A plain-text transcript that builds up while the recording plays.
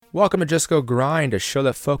Welcome to Just Go Grind, a show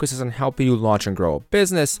that focuses on helping you launch and grow a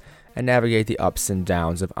business and navigate the ups and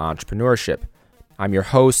downs of entrepreneurship. I'm your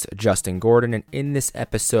host, Justin Gordon, and in this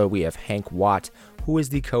episode we have Hank Watt, who is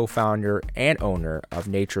the co-founder and owner of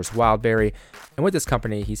Nature's Wild Berry. And with this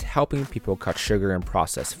company, he's helping people cut sugar in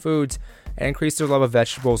processed foods and increase their love of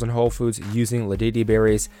vegetables and whole foods using Ladidi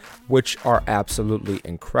berries, which are absolutely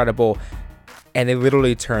incredible. And they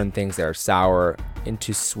literally turn things that are sour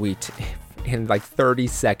into sweet in like 30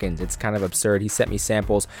 seconds. It's kind of absurd. He sent me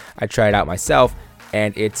samples. I tried it out myself,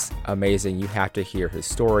 and it's amazing. You have to hear his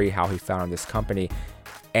story, how he founded this company.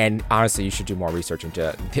 And honestly, you should do more research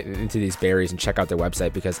into these berries and check out their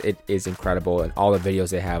website because it is incredible. And all the videos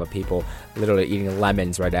they have of people literally eating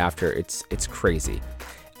lemons right after, it's crazy.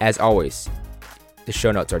 As always, the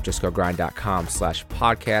show notes are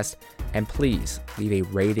justgogrind.com/podcast. And please leave a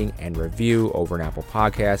rating and review over an Apple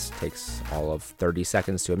Podcast. It takes all of 30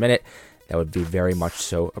 seconds to a minute. That would be very much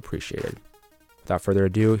so appreciated. Without further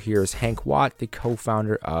ado, here's Hank Watt, the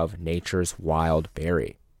co-founder of Nature's Wild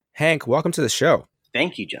Berry. Hank, welcome to the show.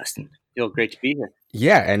 Thank you, Justin. Feel great to be here.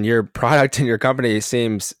 Yeah, and your product and your company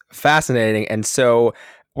seems fascinating. And so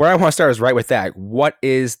where I want to start is right with that. What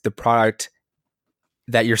is the product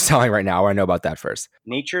that you're selling right now? I want to know about that first.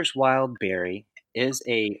 Nature's Wild Berry is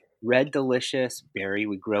a red delicious berry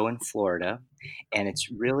we grow in Florida, and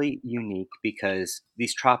it's really unique because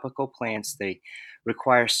these tropical plants, they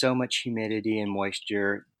require so much humidity and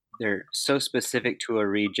moisture. They're so specific to a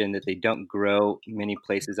region that they don't grow many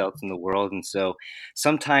places else in the world, and so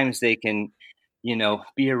sometimes they can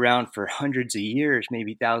be around for hundreds of years,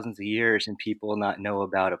 maybe thousands of years, and people not know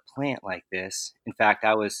about a plant like this. In fact,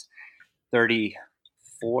 I was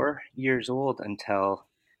 34 years old until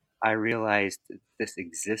I realized that this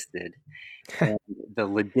existed. And the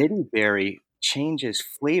Ladidi berry changes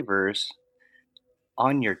flavors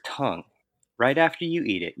on your tongue. Right after you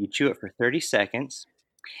eat it, you chew it for 30 seconds.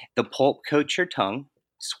 The pulp coats your tongue,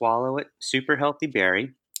 swallow it, super healthy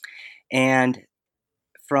berry. And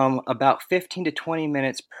from about 15 to 20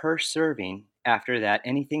 minutes per serving after that,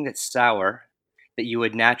 anything that's sour that you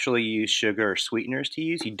would naturally use sugar or sweeteners to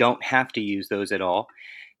use, you don't have to use those at all.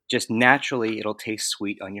 Just naturally, it'll taste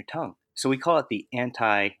sweet on your tongue. So we call it the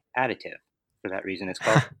anti-additive for that reason. It's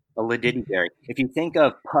called a Ladidi berry. If you think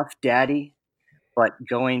of Puff Daddy, but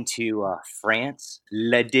going to France,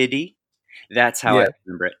 Ladidi, that's how I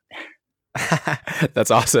remember it.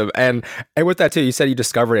 That's awesome. And with that too, you said you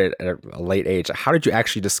discovered it at a late age. How did you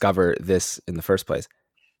actually discover this in the first place?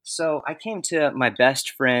 So I came to my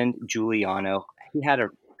best friend, Giuliano. He had a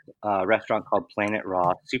restaurant called Planet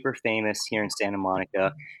Raw, super famous here in Santa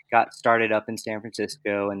Monica, got started up in San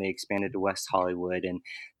Francisco, and they expanded to West Hollywood. And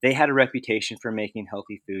they had a reputation for making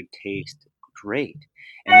healthy food taste great.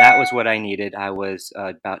 And that was what I needed. I was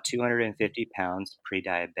about 250 pounds,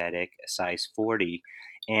 pre-diabetic, size 40,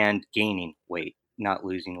 and gaining weight, not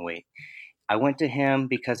losing weight. I went to him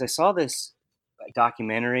because I saw this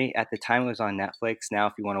documentary. At the time it was on Netflix. Now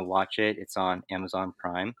if you want to watch it, it's on Amazon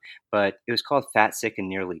Prime, but it was called Fat, Sick, and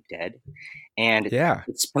Nearly Dead, and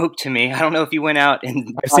it spoke to me. I don't know if you went out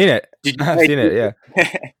and I've seen it. I've seen it. Yeah.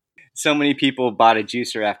 So many people bought a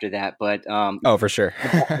juicer after that, but oh, for sure.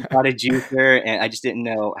 I bought a juicer and I just didn't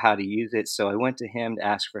know how to use it, so I went to him to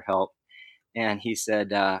ask for help, and he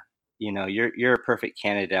said, you're a perfect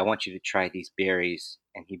candidate. I want you to try these berries.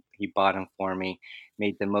 And he bought them for me,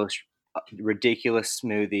 made the most ridiculous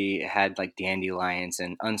smoothie. It had like dandelions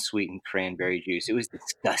and unsweetened cranberry juice. It was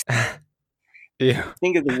disgusting. Yeah.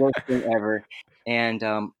 Think of the worst thing ever. And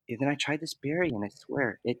then I tried this berry, and I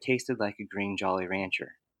swear it tasted like a green Jolly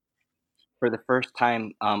Rancher. For the first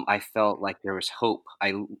time, I felt like there was hope.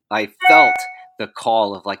 I felt the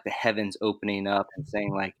call of like the heavens opening up and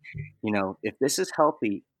saying like, if this is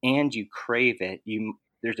healthy and you crave it,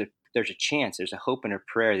 there's a chance, there's a hope and a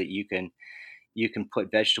prayer that you can put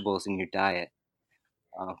vegetables in your diet.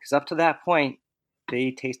 Because up to that point, they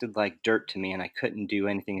tasted like dirt to me, and I couldn't do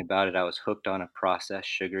anything about it. I was hooked on a processed,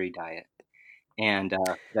 sugary diet, and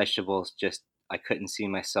vegetables I couldn't see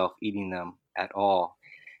myself eating them at all.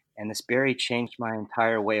 And this berry changed my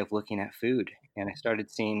entire way of looking at food. And I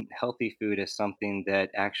started seeing healthy food as something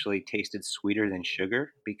that actually tasted sweeter than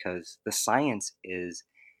sugar, because the science is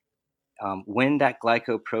when that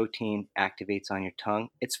glycoprotein activates on your tongue,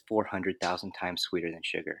 it's 400,000 times sweeter than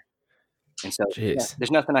sugar. And so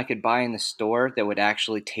there's nothing I could buy in the store that would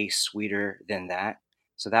actually taste sweeter than that.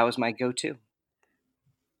 So that was my go-to.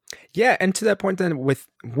 Yeah, and to that point then with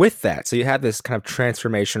that, so you had this kind of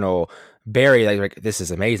transformational berry, like this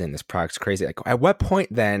is amazing, this product's crazy. Like at what point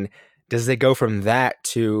then does it go from that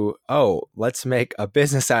to, oh, let's make a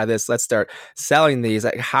business out of this, let's start selling these?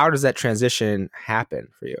 Like, how does that transition happen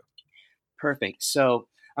for you? Perfect. So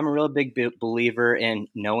I'm a real big believer in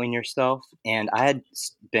knowing yourself, and I had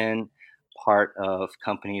been part of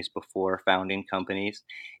companies before, founding companies,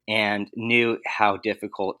 and knew how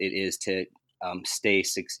difficult it is to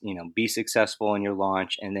be successful in your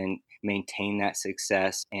launch, and then maintain that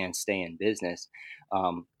success and stay in business.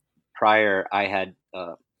 Um, Prior, I had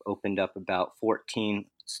opened up about 14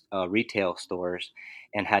 retail stores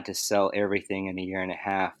and had to sell everything in a year and a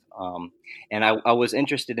half. And I was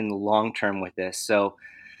interested in the long term with this. So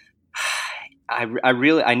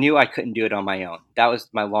I knew I couldn't do it on my own. That was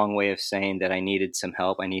my long way of saying that I needed some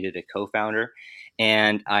help. I needed a co-founder,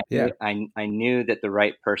 and Yeah. I knew that the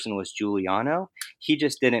right person was Giuliano. He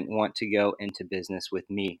just didn't want to go into business with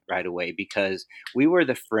me right away because we were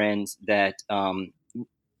the friends that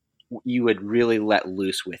you would really let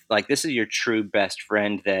loose with. Like, this is your true best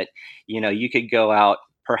friend that, you could go out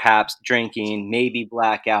perhaps drinking, maybe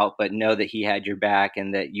blackout, but know that he had your back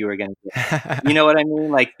and that you were going to, you know what I mean?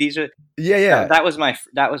 Like, these are, Yeah, yeah. that was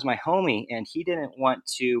my homie, and he didn't want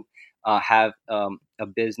to have a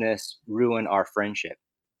business ruin our friendship.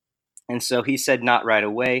 And so he said not right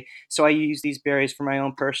away. So I used these berries for my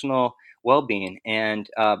own personal well being and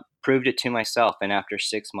proved it to myself. And after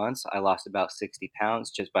 6 months, I lost about 60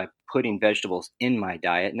 pounds just by putting vegetables in my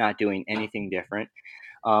diet, not doing anything different.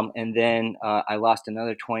 And then I lost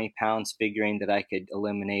another 20 pounds, figuring that I could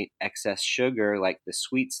eliminate excess sugar, like the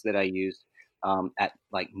sweets that I used at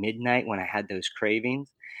like midnight when I had those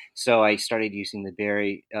cravings. So I started using the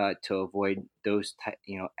berry to avoid those,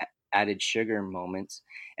 added sugar moments,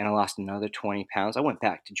 and I lost another 20 pounds. I went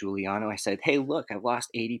back to Giuliano. I said, "Hey, look, I've lost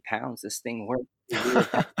 80 pounds. This thing works."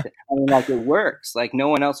 I mean, like, it works. Like, no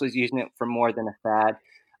one else was using it for more than a fad,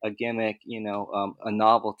 a gimmick, a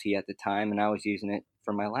novelty at the time, and I was using it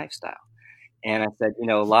for my lifestyle. And I said,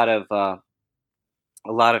 a lot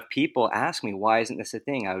of people ask me, why isn't this a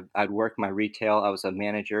thing? I'd work my retail. I was a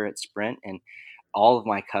manager at Sprint, and all of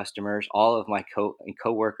my customers, all of my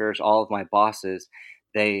coworkers, all of my bosses,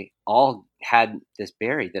 they all had this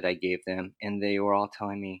berry that I gave them, and they were all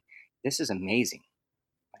telling me, "This is amazing.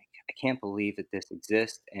 Like, I can't believe that this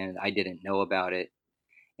exists, and I didn't know about it."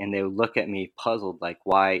 And they would look at me puzzled, like,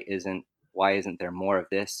 why isn't there more of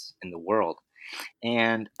this in the world?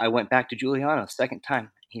 And I went back to Giuliano a second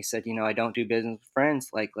time. He said, "I don't do business with friends.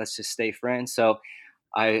 Like, let's just stay friends." So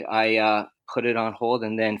I put it on hold,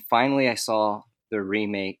 and then finally I saw the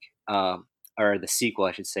remake, or the sequel,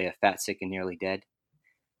 I should say, of Fat, Sick, and Nearly Dead.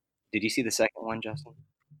 Did you see the second one, Justin?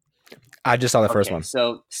 I just saw the first Okay, one.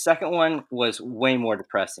 so the second one was way more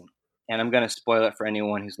depressing, and I'm going to spoil it for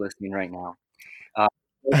anyone who's listening right now. Uh,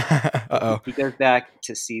 Uh-oh. he goes back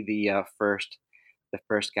to see the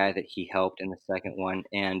first guy that he helped in the second one,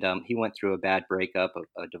 and he went through a bad breakup,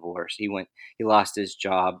 a divorce. He lost his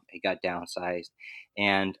job, he got downsized,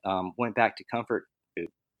 and went back to comfort food.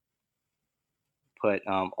 Put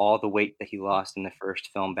all the weight that he lost in the first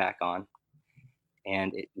film back on,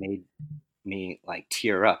 and it made me like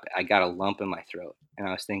tear up. I got a lump in my throat, and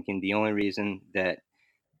I was thinking the only reason that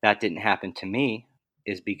didn't happen to me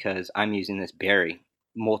is because I'm using this berry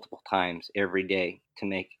multiple times every day to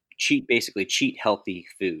make basically cheat healthy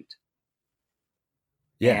foods.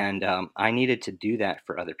 Yeah. And I needed to do that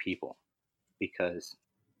for other people because,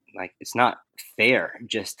 like, it's not fair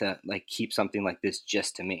just to like keep something like this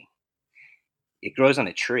just to me. It grows on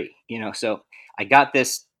a tree. So I got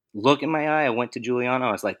this look in my eye. I went to Giuliano.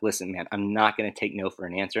 I was like, "Listen, man, I'm not going to take no for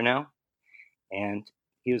an answer now." And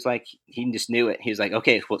he was like, he just knew it. He was like,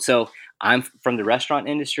 "Okay, well, so I'm from the restaurant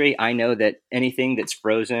industry. I know that anything that's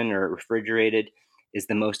frozen or refrigerated is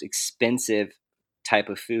the most expensive type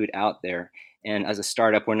of food out there. And as a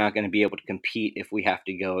startup, we're not going to be able to compete if we have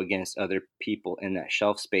to go against other people in that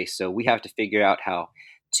shelf space. So we have to figure out how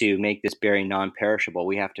to make this berry non-perishable.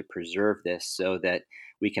 We have to preserve this so that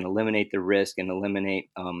we can eliminate the risk and eliminate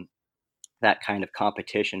that kind of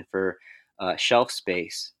competition for shelf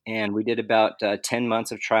space." And we did about 10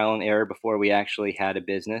 months of trial and error before we actually had a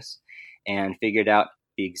business and figured out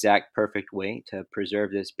the exact perfect way to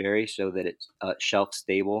preserve this berry so that it's shelf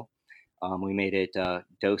stable. We made it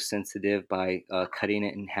dose sensitive by cutting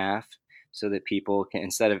it in half so that people can,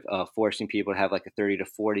 instead of forcing people to have like a 30 to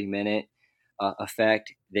 40 minute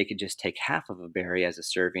effect, they could just take half of a berry as a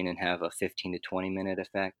serving and have a 15 to 20-minute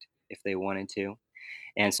effect if they wanted to.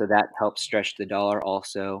 And so that helped stretch the dollar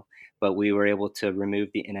also. But we were able to remove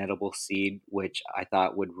the inedible seed, which I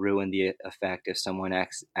thought would ruin the effect if someone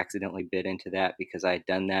accidentally bit into that, because I had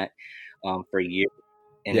done that for years,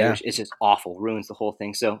 and Yeah. it's just awful, ruins the whole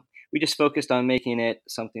thing. So we just focused on making it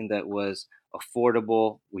something that was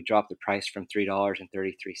affordable. We dropped the price from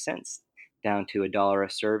 $3.33 down to $1 a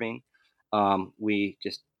serving. We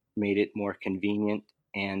just made it more convenient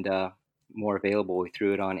and more available. We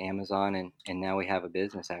threw it on Amazon, and now we have a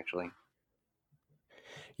business actually.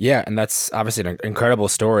 Yeah, and that's obviously an incredible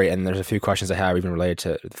story. And there's a few questions I have even related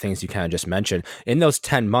to the things you kind of just mentioned. In those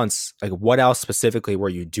 10 months, like what else specifically were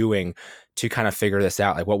you doing to kind of figure this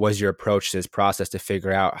out? Like what was your approach to this process to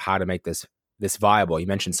figure out how to make this viable? You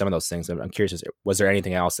mentioned some of those things. I'm curious, was there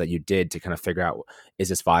anything else that you did to kind of figure out, is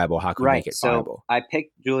this viable? How can we Right. make it So viable? I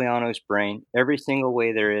picked Giuliano's brain. Every single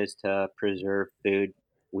way there is to preserve food,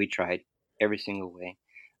 we tried every single way.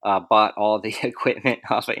 Bought all the equipment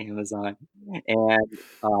off of Amazon, and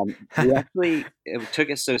we actually it took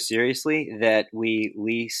it so seriously that we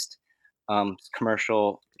leased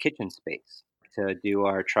commercial kitchen space to do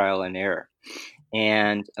our trial and error,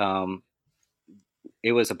 and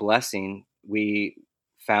it was a blessing. We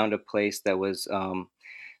found a place that was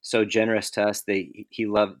so generous to us that he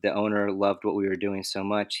loved the owner loved what we were doing so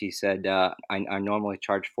much. He said, I normally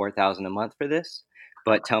charge 4,000 a month for this,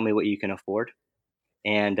 but tell me what you can afford."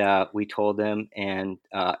 And we told him, and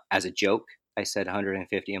as a joke, I said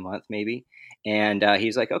 150 a month maybe, and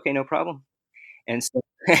he's like, "Okay, no problem." And so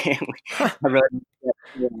I wrote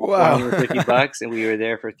Wow. 450 bucks, and we were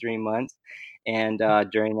there for 3 months. And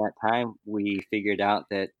during that time, we figured out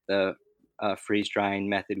that the freeze drying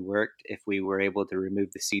method worked if we were able to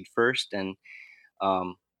remove the seed first. And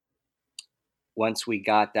um, once we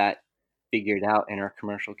got that figured out in our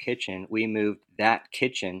commercial kitchen, we moved that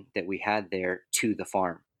kitchen that we had there to the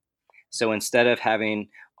farm. So instead of having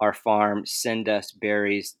our farm send us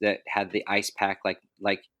berries that had the ice pack,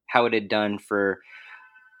 like how it had done for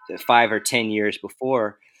 5 or 10 years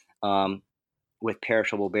before, um, with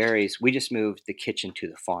perishable berries, we just moved the kitchen to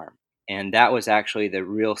the farm. And that was actually the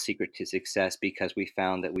real secret to success, because we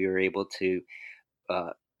found that we were able to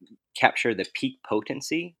uh, capture the peak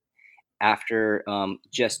potency after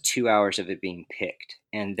just 2 hours of it being picked.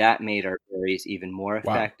 And that made our berries even more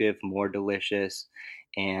Wow. effective, more delicious,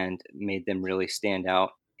 and made them really stand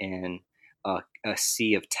out in a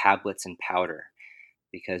sea of tablets and powder,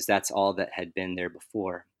 because that's all that had been there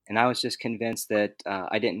before. And I was just convinced that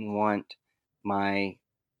I didn't want my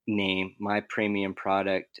name, my premium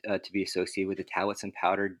product, to be associated with the tablets and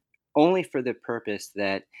powder, only for the purpose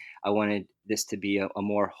that I wanted this to be a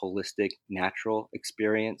more holistic, natural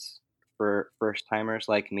experience for first timers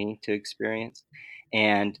like me to experience.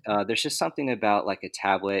 And there's just something about like a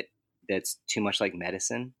tablet that's too much like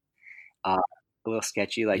medicine. A little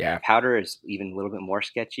sketchy, like Yeah. powder is even a little bit more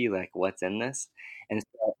sketchy, like what's in this? And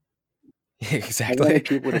so I Exactly. wanted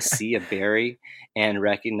people to see a berry and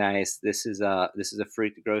recognize this is a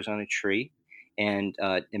fruit that grows on a tree, and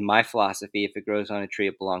in my philosophy, if it grows on a tree,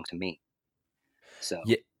 it belonged to me. So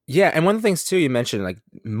Yeah, yeah, and one of the things too you mentioned like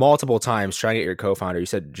multiple times trying to get your co-founder, you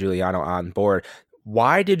said Giuliano on board.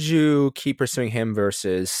 Why did you keep pursuing him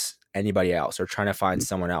versus anybody else or trying to find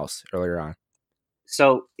someone else earlier on?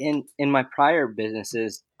 so in my prior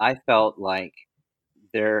businesses, I felt like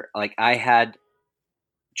I had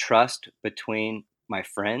trust between my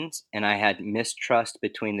friends, and I had mistrust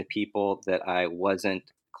between the people that I wasn't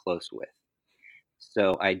close with.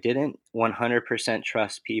 So I didn't 100%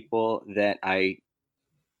 trust people that I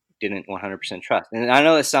didn't 100% trust. And I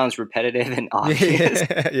know this sounds repetitive and obvious,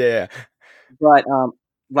 Yeah, yeah. but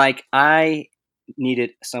like I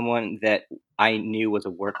needed someone that I knew was a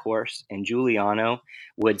workhorse, and Giuliano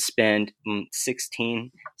would spend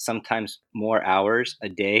 16, sometimes more hours a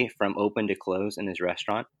day from open to close in his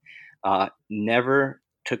restaurant. Never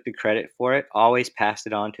took the credit for it, always passed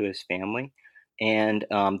it on to his family. And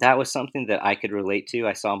that was something that I could relate to.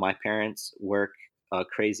 I saw my parents work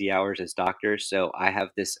crazy hours as doctors, so I have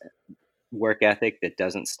this work ethic that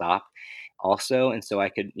doesn't stop also. And so I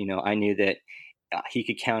could, I knew that he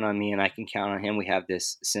could count on me and I can count on him. We have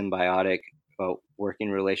this symbiotic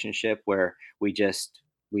working relationship where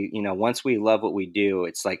once we love what we do,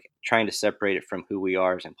 it's like trying to separate it from who we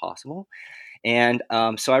are is impossible. And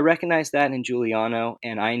so I recognized that in Giuliano,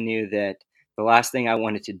 and I knew that the last thing I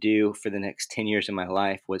wanted to do for the next 10 years of my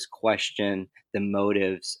life was question the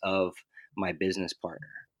motives of my business partner.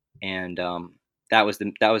 And that was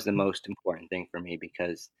the most important thing for me,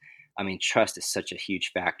 because I mean, trust is such a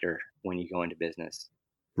huge factor when you go into business.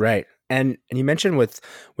 Right. And you mentioned with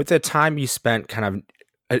the time you spent kind of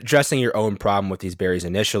addressing your own problem with these berries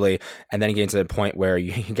initially, and then getting to the point where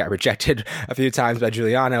you got rejected a few times by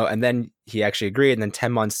Giuliano, and then he actually agreed, and then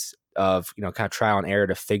 10 months of kind of trial and error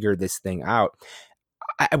to figure this thing out.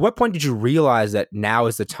 at what point did you realize that now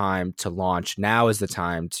is the time to launch? Now is the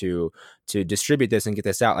time to distribute this and get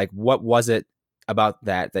this out? Like, what was it about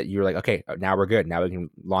that you were like, okay, now we're good. Now we can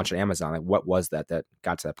launch on Amazon. Like, what was that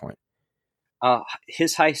got to that point?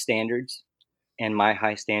 His high standards and my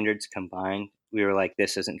high standards combined, we were like,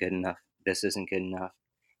 this isn't good enough. This isn't good enough.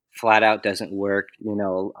 Flat out doesn't work.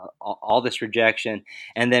 All this rejection,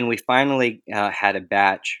 and then we finally had a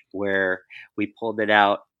batch where we pulled it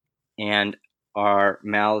out, and our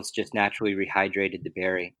mouths just naturally rehydrated the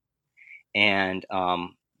berry, and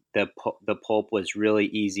the pulp was really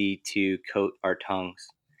easy to coat our tongues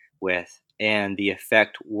with, and the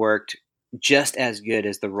effect worked just as good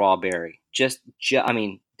as the raw berry. I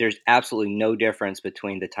mean, there's absolutely no difference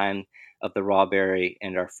between the time of the raw berry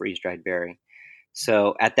and our freeze dried berry.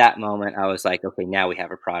 So at that moment, I was like, okay, now we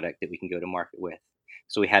have a product that we can go to market with.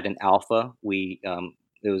 So we had an alpha. It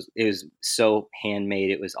was so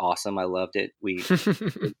handmade. It was awesome. I loved it. We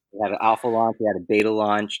had an alpha launch, we had a beta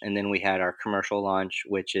launch, and then we had our commercial launch,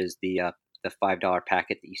 which is the $5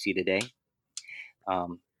 packet that you see today.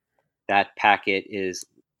 Um, that packet is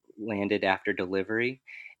landed after delivery,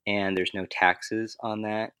 and there's no taxes on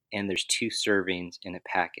that, and there's 2 servings in a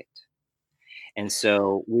packet. And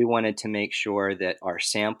so we wanted to make sure that our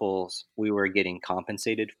samples we were getting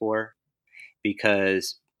compensated for,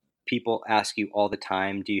 because people ask you all the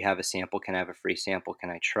time, do you have a sample? Can I have a free sample? Can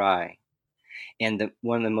I try? And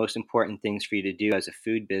one of the most important things for you to do as a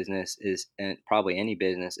food business is, and probably any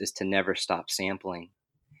business, is to never stop sampling.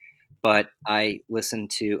 But I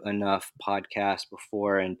listened to enough podcasts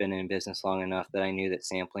before and been in business long enough that I knew that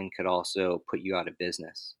sampling could also put you out of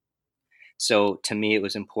business. So to me, it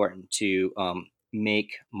was important to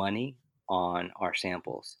make money on our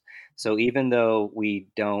samples. So even though we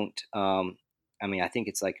don't, I mean, I think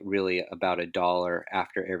it's like really about $1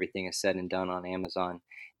 after everything is said and done on Amazon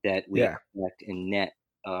that we Yeah. expect in net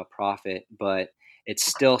profit, but it's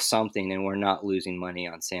still something, and we're not losing money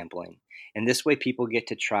on sampling. And this way, people get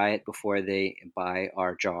to try it before they buy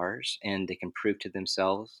our jars, and they can prove to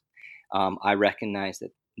themselves. I recognize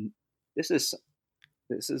that this is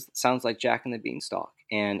sounds like Jack and the Beanstalk,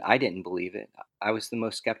 and I didn't believe it. I was the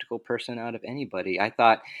most skeptical person out of anybody. I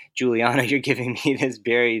thought, Juliana, you're giving me this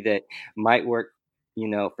berry that might work,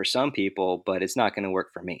 for some people, but it's not going to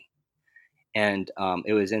work for me. And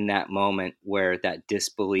it was in that moment where that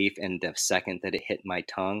disbelief, and the second that it hit my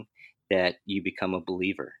tongue, that you become a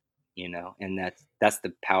believer, and that's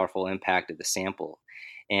the powerful impact of the sample.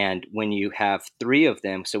 And when you have 3 of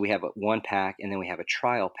them, so we have a 1 pack, and then we have a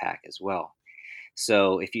trial pack as well.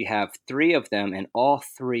 So if you have 3 of them and all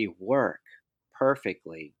 3 work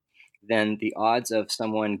perfectly, then the odds of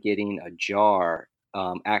someone getting a jar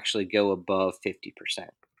actually go above 50%.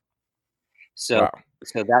 So, Wow.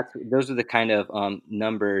 those are the kind of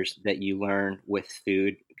numbers that you learn with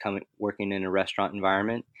food, coming working in a restaurant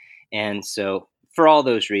environment. And so for all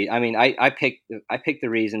those reasons, I mean, I picked the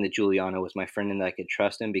reason that Giuliano was my friend and that I could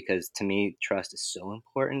trust him, because to me, trust is so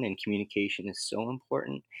important, and communication is so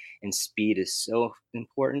important, and speed is so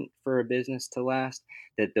important for a business to last,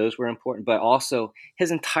 that those were important. But also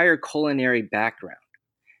his entire culinary background,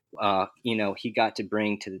 he got to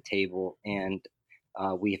bring to the table, and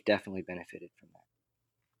we have definitely benefited from that.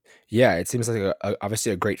 Yeah, it seems like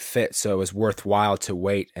obviously a great fit. So it was worthwhile to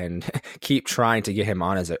wait and keep trying to get him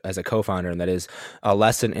on as a co-founder. And that is a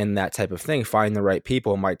lesson in that type of thing. Finding the right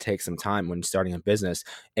people might take some time when starting a business,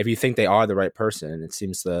 if you think they are the right person. And it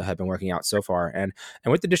seems to have been working out so far. And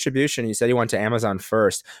with the distribution, you said you went to Amazon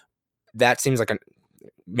first. That seems like a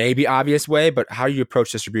maybe obvious way, but how do you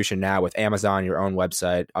approach distribution now with Amazon, your own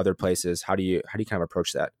website, other places? How do you kind of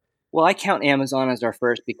approach that? Well, I count Amazon as our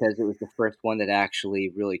first because it was the first one that actually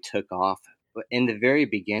really took off. But in the very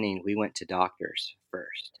beginning, we went to doctors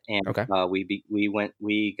first, and Okay.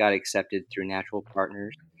 we got accepted through Natural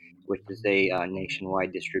Partners, which is a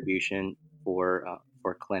nationwide distribution for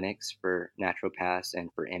clinics, for naturopaths, and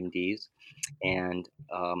for MDs. And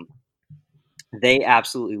they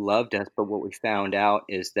absolutely loved us, but what we found out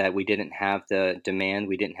is that we didn't have the demand,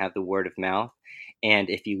 we didn't have the word of mouth.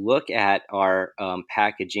 And if you look at our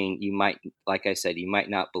packaging, you might, like I said, you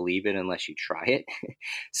might not believe it unless you try it.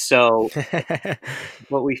 So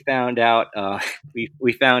what we found out,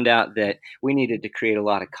 we found out that we needed to create a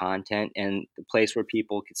lot of content, and the place where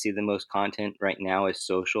people could see the most content right now is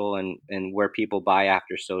social, and where people buy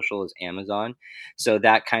after social is Amazon. So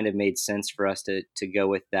that kind of made sense for us to go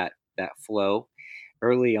with that flow.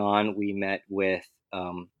 Early on, we met with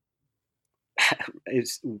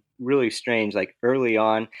it's really strange. Like early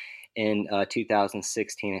on in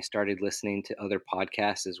 2016, I started listening to other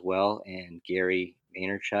podcasts as well, and Gary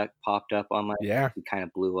Vaynerchuk popped up on my. Yeah. He kind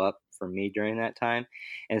of blew up for me during that time.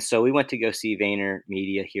 And so we went to go see Vayner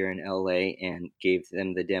Media here in LA and gave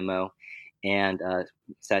them the demo, and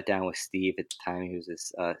sat down with Steve at the time. He was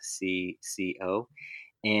this CCO,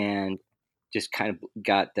 and just kind of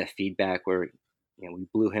got the feedback where, we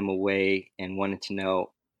blew him away and wanted to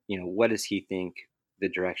know, what does he think the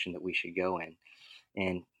direction that we should go in.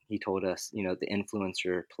 And he told us, the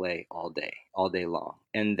influencer play all day long.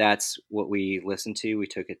 And that's what we listened to. We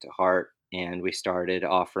took it to heart, and we started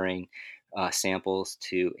offering samples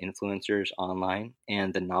to influencers online.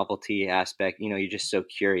 And the novelty aspect, you're just so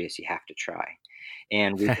curious, you have to try.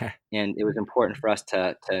 And and it was important for us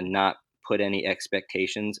to not put any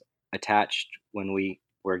expectations attached when we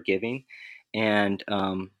were giving. And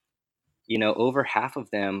over half of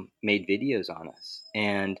them made videos on us.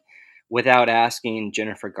 And without asking,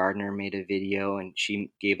 Jennifer Gardner made a video, and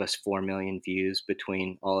she gave us 4 million views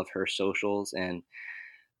between all of her socials, and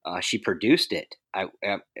she produced it.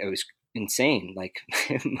 It was insane. Like,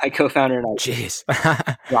 my co-founder and I Jeez.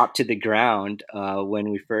 dropped to the ground when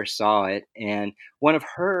we first saw it. And one of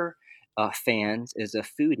her fans is a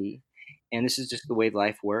foodie, and this is just the way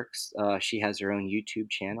life works. She has her own YouTube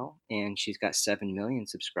channel, and she's got 7 million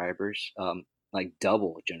subscribers, like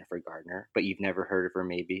double Jennifer Gardner. But you've never heard of her,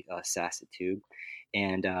 maybe Sassatube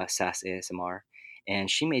and Sass ASMR. And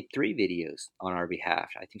she made 3 videos on our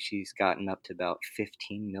behalf. I think she's gotten up to about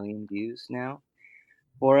 15 million views now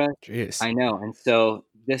for us. Jeez. I know. And so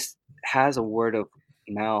this has a word of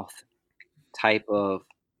mouth type of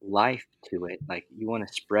life to it. Like, you want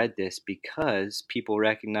to spread this because people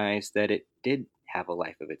recognize that it did have a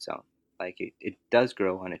life of its own. Like, it does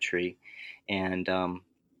grow on a tree, and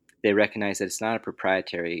they recognize that it's not a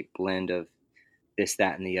proprietary blend of this,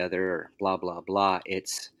 that, and the other, or blah, blah, blah.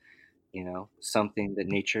 It's, something that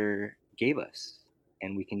nature gave us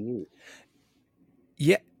and we can use.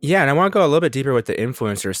 Yeah, and I want to go a little bit deeper with the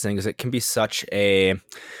influencers thing, because it can be such a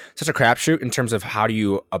crapshoot in terms of how do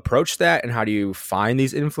you approach that and how do you find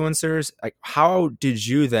these influencers. Like, how did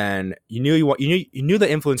you then? You knew the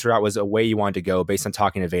influencer route was a way you wanted to go based on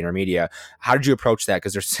talking to VaynerMedia. How did you approach that?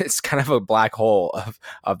 Because it's kind of a black hole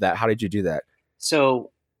of that. How did you do that?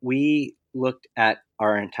 So we looked at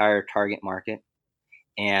our entire target market,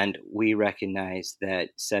 and we recognize that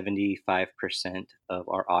 75% of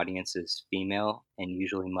our audience is female and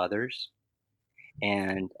usually mothers.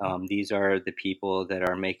 And these are the people that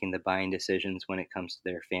are making the buying decisions when it comes to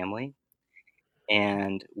their family.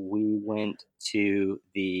 And we went to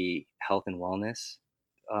the health and wellness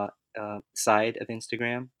uh, side of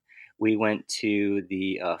Instagram. We went to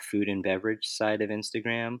the food and beverage side of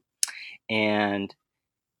Instagram, and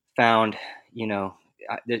found,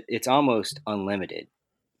 it's almost unlimited.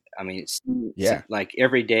 I mean, it's Yeah. like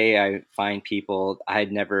every day I find people I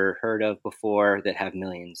had never heard of before that have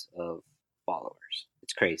millions of followers.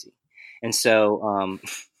 It's crazy. And so, I'm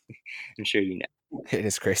sure you know, It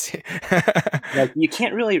is crazy. like, you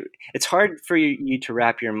can't really, it's hard for you to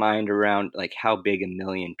wrap your mind around like how big a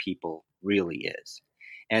million people really is.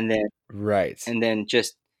 And then, Right.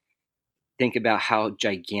 just think about how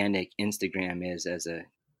gigantic Instagram is as a,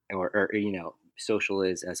 or social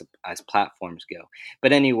is as platforms go.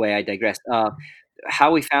 But anyway, I digress.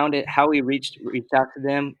 How we found it, how we reached out to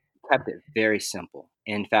them, kept it very simple.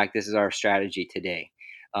 In fact, this is our strategy today.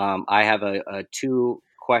 I have a 2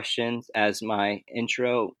 questions as my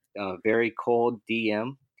intro, very cold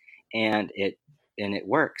DM, and it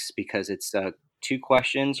works because it's 2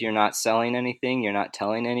 questions. You're not selling anything, you're not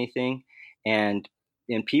telling anything, and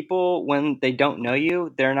people, when they don't know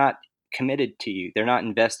you, they're not committed to you, they're not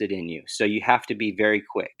invested in you. So you have to be very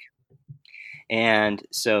quick. And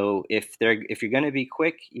so if you're going to be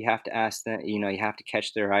quick, you have to ask them. You have to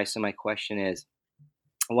catch their eye. So my question is,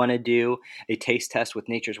 I want to do a taste test with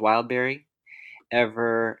Nature's Wild Berry.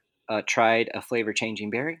 Ever tried a flavor changing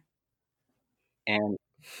berry? And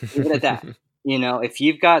leave it at that. If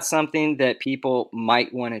you've got something that people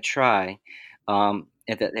might want to try, and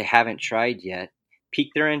that they haven't tried yet,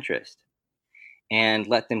 pique their interest and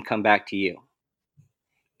let them come back to you.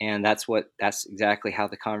 And that's exactly how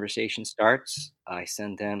the conversation starts. I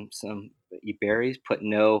send them some berries, put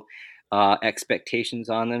no expectations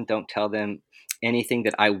on them. Don't tell them anything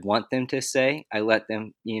that I want them to say. I let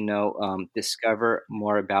them, discover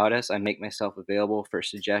more about us. I make myself available for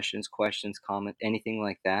suggestions, questions, comments, anything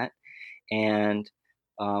like that. And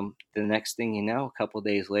the next thing you know, a couple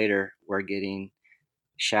days later, we're getting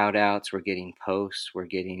shout outs, we're getting posts, we're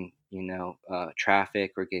getting,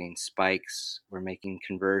 traffic, we're getting spikes, we're making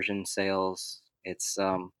conversion sales. It's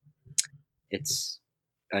a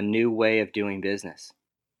new way of doing business.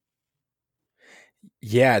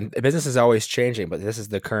 Yeah, and business is always changing, but this is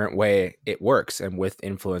the current way it works. And with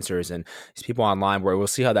influencers and these people online, where we'll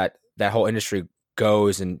see how that whole industry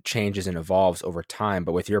goes and changes and evolves over time.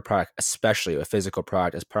 But with your product, especially a physical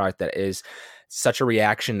product, as product that is such a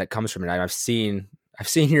reaction that comes from it. I've seen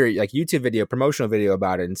your like YouTube video, promotional video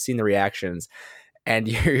about it, and seen the reactions, and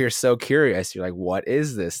you're so curious. You're like, what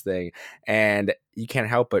is this thing? And you can't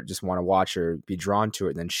help but just want to watch or be drawn to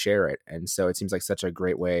it and then share it. And so it seems like such a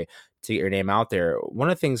great way to get your name out there. One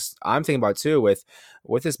of the things I'm thinking about too with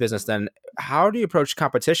this business, then how do you approach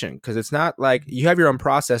competition? Because it's not like you have your own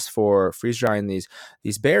process for freeze drying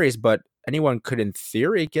these berries, but anyone could in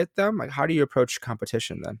theory get them. Like, how do you approach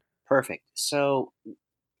competition then? Perfect. So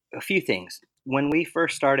a few things. When we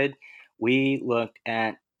first started, we looked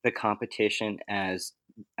at the competition as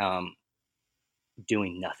um,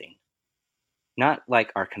 doing nothing. Not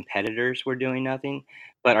like our competitors were doing nothing,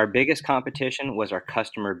 but our biggest competition was our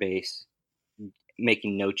customer base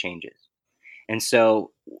making no changes. And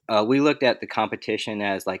so we looked at the competition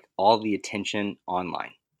as like all the attention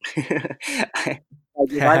online. Like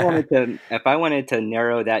if I wanted to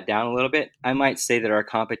narrow that down a little bit, I might say that our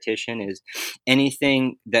competition is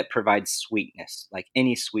anything that provides sweetness, like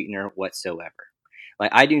any sweetener whatsoever.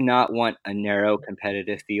 Like I do not want a narrow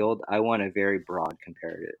competitive field. I want a very broad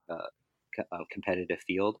competitive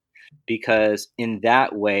field, because in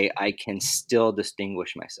that way I can still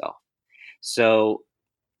distinguish myself. So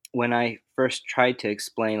when I first tried to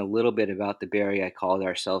explain a little bit about the berry, I called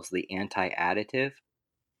ourselves the anti-additive.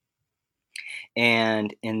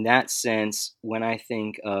 And in that sense, when I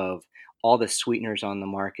think of all the sweeteners on the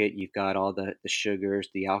market, you've got all the sugars,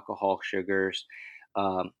 the alcohol sugars,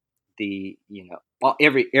 um, the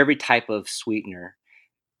every type of sweetener.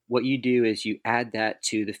 What you do is you add that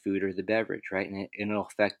to the food or the beverage, right? And it'll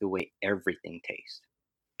affect the way everything tastes,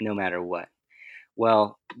 no matter what.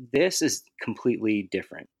 Well, this is completely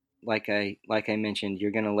different. Like I mentioned,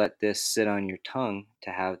 you're going to let this sit on your tongue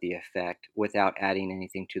to have the effect without adding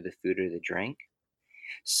anything to the food or the drink.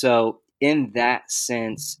 So, in that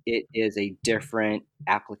sense, it is a different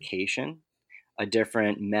application, a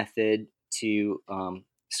different method to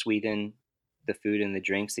sweeten the food and the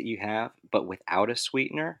drinks that you have, but without a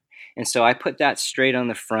sweetener. And so I put that straight on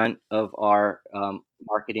the front of our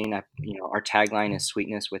marketing. Our tagline is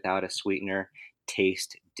 "Sweetness without a sweetener,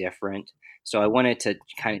 taste different." So I wanted to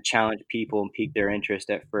kind of challenge people and pique their interest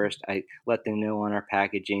at first. I let them know on our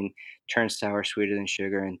packaging, turn sour sweeter than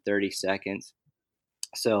sugar in 30 seconds.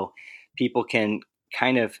 So people can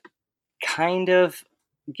kind of kind of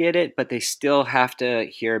get it, but they still have to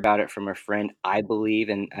hear about it from a friend, I believe.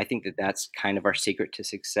 And I think that that's kind of our secret to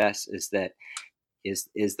success, is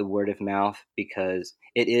the word of mouth, because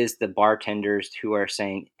it is the bartenders who are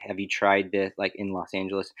saying, have you tried this? Like in Los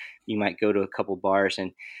Angeles, you might go to a couple bars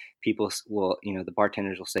and people will, the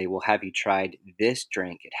bartenders will say, well, have you tried this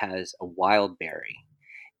drink? It has a wild berry.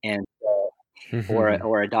 And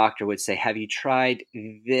or a doctor would say, have you tried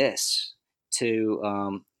this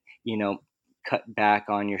to you know cut back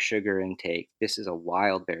on your sugar intake? This is a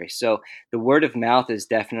wild berry. So the word of mouth is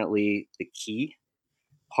definitely the key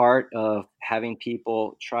part of having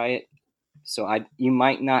people try it. So I you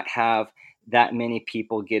might not have that many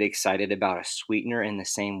people get excited about a sweetener in the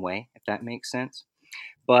same way, if that makes sense.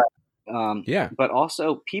 But Yeah. but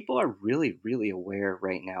also people are really, really aware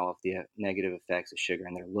right now of the negative effects of sugar,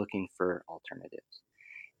 and they're looking for alternatives.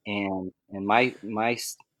 And my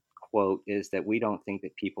quote is that we don't think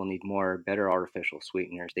that people need more or better artificial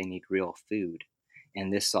sweeteners. They need real food,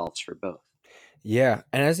 and this solves for both. Yeah,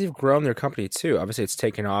 and as you've grown their company too, obviously it's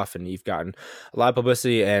taken off and you've gotten a lot of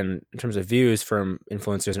publicity and in terms of views from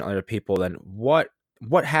influencers and other people. Then what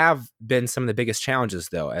have been some of the biggest challenges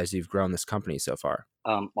though as you've grown this company so far?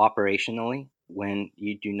 Operationally, when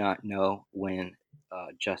you do not know when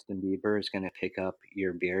Justin Bieber is going to pick up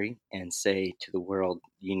your berry and say to the world,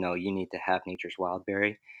 you need to have Nature's Wild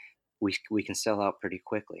Berry, we can sell out pretty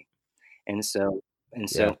quickly. And so and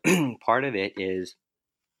Yeah. so part of it is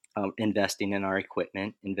investing in our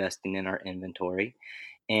equipment, investing in our inventory,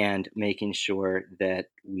 and making sure that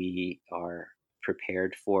we are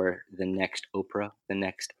prepared for the next Oprah, the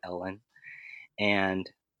next Ellen. And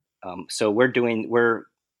so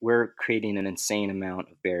we're creating an insane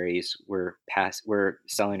amount of berries. We're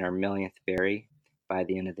selling our millionth berry by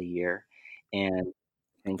the end of the year, and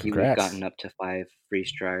thank you. We've Congrats. gotten up to 5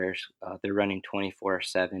 freeze dryers. They're running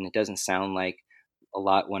 24/7. It doesn't sound like a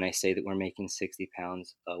lot when I say that we're making 60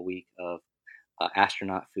 pounds a week of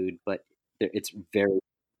astronaut food, but it's very,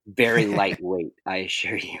 very lightweight, I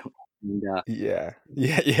assure you. And, uh, Yeah.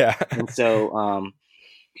 Yeah, yeah. and so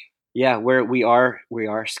Yeah, we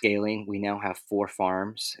are scaling. We now have 4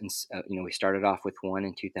 farms, and we started off with 1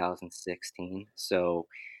 in 2016. So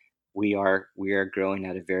we are growing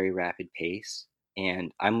at a very rapid pace,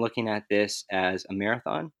 and I'm looking at this as a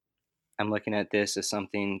marathon. I'm looking at this as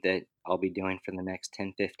something that I'll be doing for the next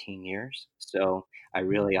 10, 15 years. So I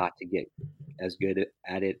really ought to get as good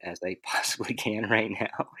at it as I possibly can right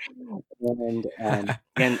now.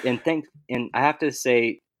 And I have to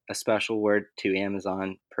say a special word to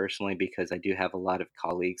Amazon personally, because I do have a lot of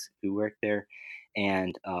colleagues who work there,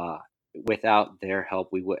 and without their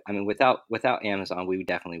help, without Amazon, we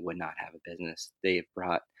definitely would not have a business. They've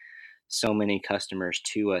brought so many customers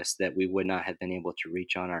to us that we would not have been able to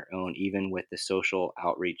reach on our own, even with the social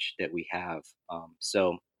outreach that we have.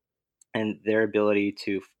 And their ability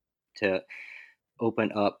to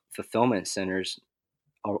open up fulfillment centers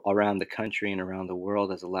around the country and around the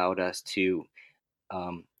world has allowed us to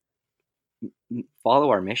um, follow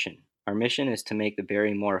our mission. Our mission is to make the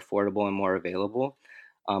berry more affordable and more available.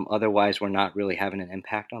 Otherwise, we're not really having an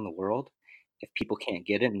impact on the world. If people can't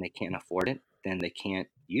get it and they can't afford it, then they can't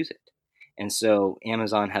use it. And so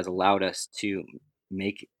Amazon has allowed us to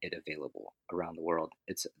make it available around the world.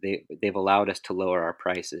 They've allowed us to lower our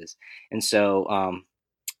prices. And so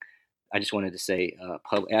I just wanted to say,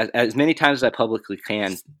 as many times as I publicly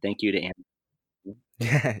can, thank you to Amazon.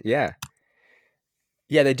 Yeah, yeah.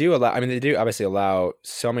 Yeah, they do allow, I mean, they do obviously allow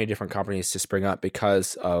so many different companies to spring up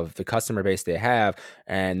because of the customer base they have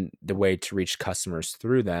and the way to reach customers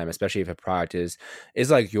through them, especially if a product is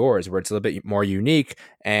like yours, where it's a little bit more unique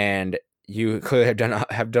and you could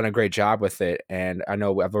have done a great job with it. And I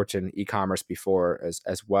know I've worked in e-commerce before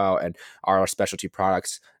as well, and our specialty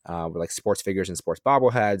products were like sports figures and sports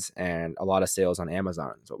bobbleheads, and a lot of sales on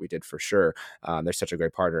Amazon is what we did for sure. They're such a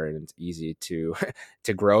great partner, and it's easy to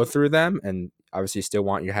to grow through them. And obviously, you still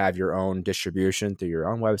want you to have your own distribution through your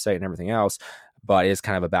own website and everything else, but it's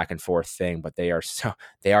kind of a back and forth thing. But they are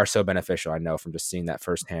so beneficial. I know from just seeing that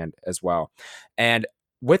firsthand as well. And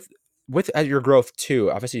with your growth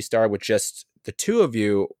too, obviously you started with just the two of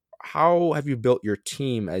you. How have you built your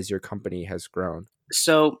team as your company has grown?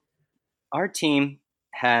 So our team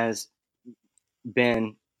has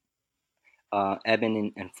been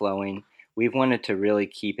ebbing and flowing. We've wanted to really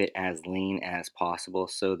keep it as lean as possible.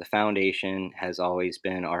 So the foundation has always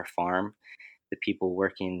been our farm, the people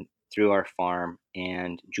working through our farm,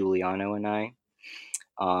 and Giuliano and I.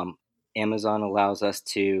 Um, Amazon allows us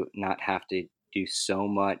to not have to do so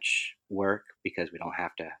much work because we don't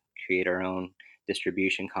have to create our own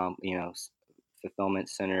distribution, fulfillment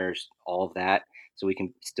centers, all of that. So we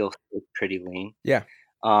can still stay pretty lean. Yeah.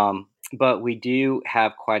 But we do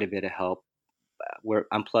have quite a bit of help.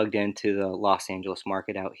 I'm plugged into the Los Angeles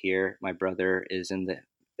market out here. My brother is in the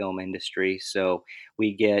film industry, so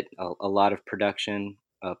we get a lot of production,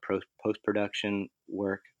 post production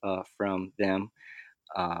work from them.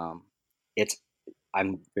 Um, it's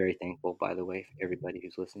I'm very thankful, by the way, for everybody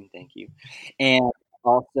who's listening. Thank you, and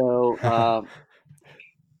also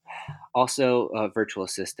virtual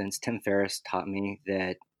assistants. Tim Ferriss taught me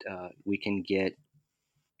that we can get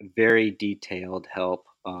very detailed help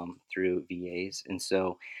through VAs, and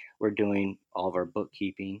so we're doing all of our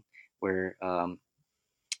bookkeeping. We're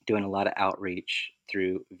doing a lot of outreach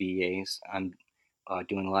through VAs. I'm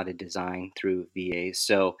doing a lot of design through VAs.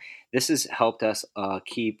 So this has helped us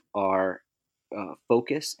keep our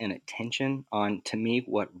focus and attention on, to me,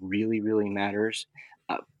 what really, really matters.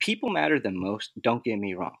 People matter the most. Don't get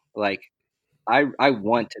me wrong. Like I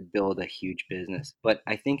want to build a huge business, but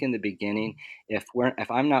I think in the beginning, if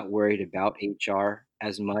I'm not worried about HR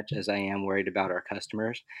as much as I am worried about our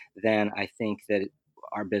customers, then I think that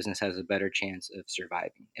our business has a better chance of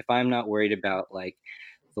surviving. If I'm not worried about like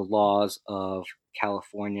the laws of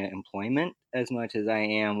California employment as much as I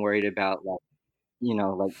am worried about like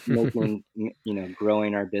making,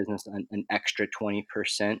 growing our business an extra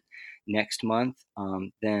 20% next month,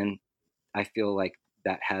 then I feel like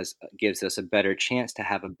that has gives us a better chance to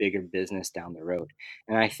have a bigger business down the road.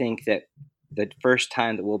 And I think that the first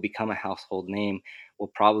time that we'll become a household name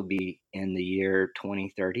will probably be in the year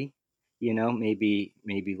 2030, maybe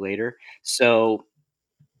later. So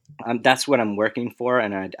that's what I'm working for,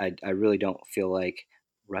 and I really don't feel like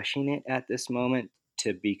rushing it at this moment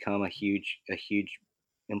to become a huge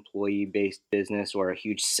employee based business or a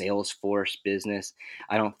huge sales force business.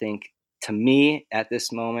 I don't think, to me at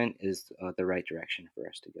this moment, is the right direction for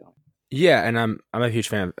us to go. Yeah, and I'm a huge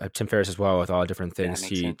fan of Tim Ferriss as well, with all the different Yeah, that things makes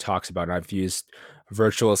he sense. talks about. And I've used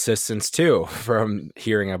virtual assistants too from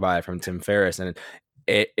hearing about it from Tim Ferriss, and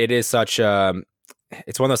it is such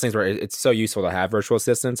it's one of those things where it's so useful to have virtual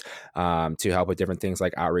assistants to help with different things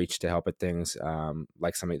like outreach, to help with things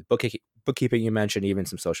like some of the bookkeeping you mentioned, even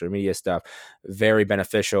some social media stuff. Very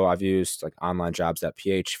beneficial. I've used like online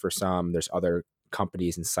jobs.ph for some. There's other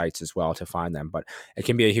companies and sites as well to find them, but it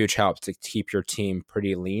can be a huge help to keep your team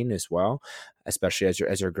pretty lean as well, especially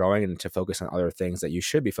as you're growing, and to focus on other things that you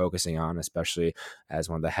should be focusing on, especially as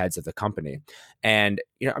one of the heads of the company. And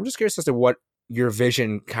I'm just curious as to what your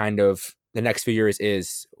vision kind of the next few years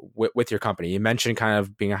is with your company. You mentioned kind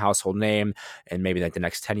of being a household name and maybe like the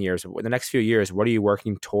next 10 years. The next few years, what are you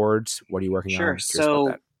working towards? What are you working Sure. on? Curious about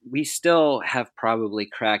that. So we still have probably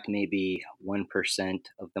cracked maybe 1%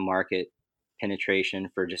 of the market penetration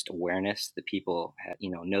for just awareness that people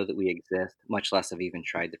know that we exist, much less have even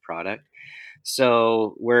tried the product.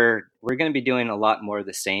 So we're going to be doing a lot more of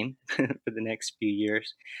the same for the next few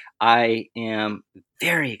years. I am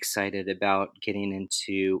very excited about getting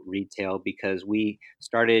into retail because we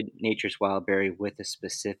started Nature's Wild Berry with a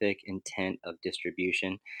specific intent of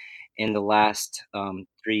distribution. In the last 3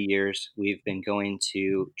 years, we've been going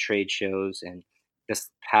to trade shows, and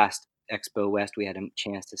this past Expo West, we had a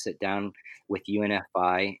chance to sit down with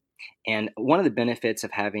UNFI. And one of the benefits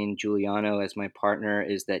of having Giuliano as my partner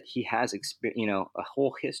is that he has a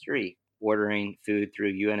whole history ordering food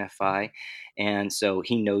through UNFI, and so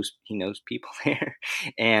he knows people there.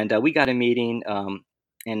 And we got a meeting. And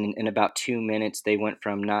in about 2 minutes, they went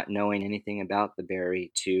from not knowing anything about the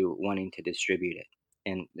berry to wanting to distribute it.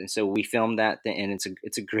 And so we filmed that thing, and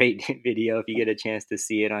it's a great video if you get a chance to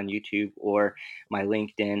see it on YouTube or my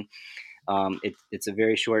LinkedIn. It's a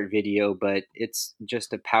very short video, but it's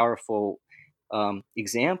just a powerful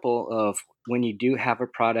example of when you do have a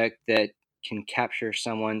product that can capture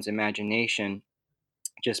someone's imagination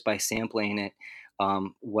just by sampling it,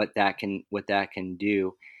 what that can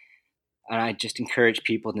do. And I just encourage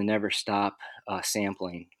people to never stop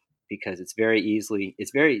sampling, because it's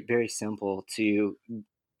very, very simple to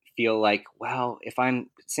feel like, wow, if I'm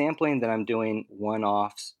sampling, then I'm doing one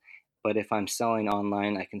offs. But if I'm selling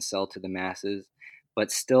online, I can sell to the masses. But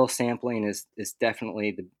still, sampling is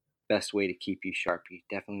definitely the best way to keep you sharp. You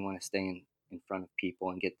definitely want to stay in front of people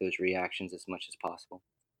and get those reactions as much as possible.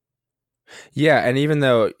 Yeah, and even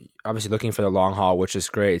though obviously looking for the long haul, which is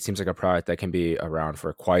great, it seems like a product that can be around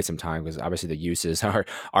for quite some time because obviously the uses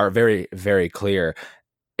are very, very clear.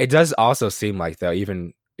 It does also seem like, though,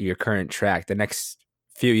 even your current track, the next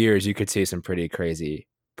few years, you could see some pretty crazy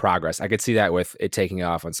progress. I could see that with it taking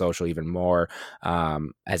off on social even more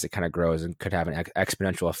as it kind of grows, and could have an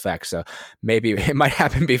exponential effect. So maybe it might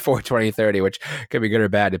happen before 2030, which could be good or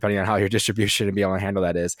bad depending on how your distribution and be able to handle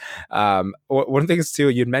that is. One of the things too,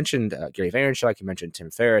 you'd mentioned Gary Vaynerchuk, you mentioned Tim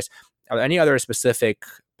Ferriss. Are there any other specific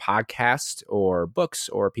podcasts or books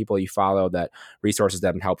or people you follow, that resources that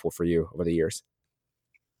have been helpful for you over the years?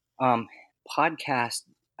 Um, Podcast,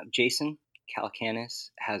 Jason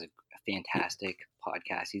Calacanis has a fantastic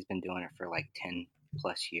podcast. He's been doing it for like 10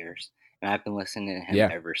 plus years. And I've been listening to him Yeah.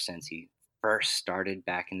 ever since he first started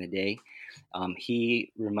back in the day.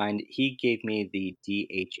 He gave me the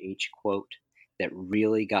DHH quote that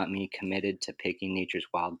really got me committed to picking Nature's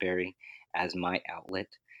Wild Berry as my outlet.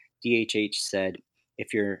 DHH said,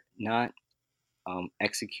 if you're not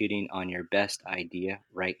executing on your best idea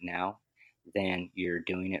right now, then you're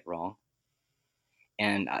doing it wrong.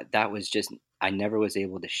 And that was just, I never was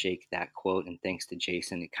able to shake that quote. And thanks to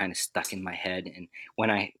Jason, it kind of stuck in my head. And when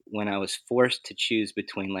I was forced to choose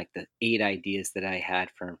between like the 8 ideas that I had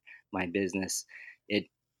for my business, it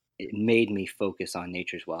it made me focus on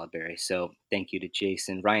Nature's Wild Berry. So thank you to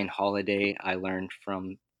Jason. Ryan Holiday, I learned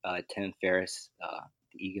from Tim Ferriss. The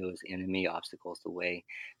ego is the enemy, obstacles the way.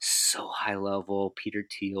 So high level. Peter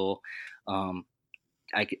Thiel. Um,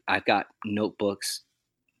 I've got notebooks,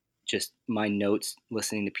 just my notes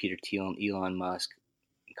listening to Peter Thiel and Elon Musk,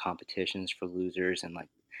 competitions for losers, and like,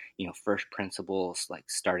 first principles, like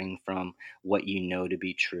starting from what you know to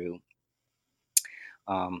be true.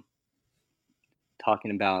 Um,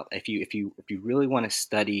 Talking about, if you really want to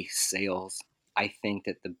study sales, I think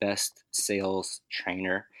that the best sales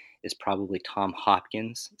trainer is probably Tom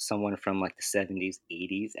Hopkins, someone from like the 70s,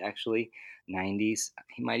 80s, actually 90s.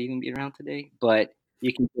 He might even be around today, but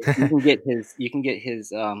you can get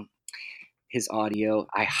his audio.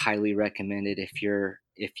 I highly recommend it if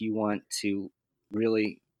you want to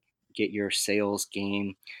really get your sales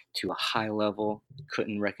game to a high level.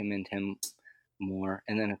 Couldn't recommend him more.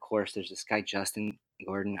 And then of course there's this guy Justin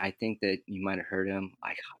Gordon. I think that you might have heard him.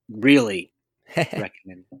 I really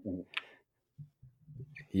recommend him.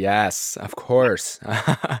 Yes, of course.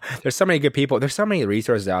 There's so many good people. There's so many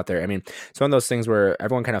resources out there. I mean, it's one of those things where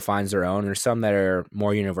everyone kind of finds their own. There's some that are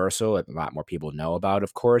more universal, a lot more people know about,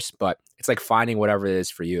 of course, but it's like finding whatever it is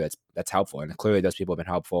for you that's helpful. And clearly those people have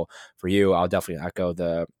been helpful for you. I'll definitely echo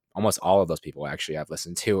the almost all of those people actually I've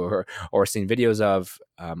listened to or seen videos of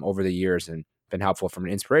over the years and been helpful from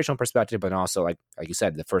an inspirational perspective, but also like you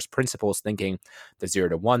said, the first principles thinking, the 0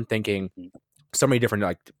 to 1 thinking, so many different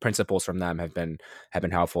like principles from them have been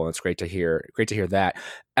helpful, and it's great to hear that.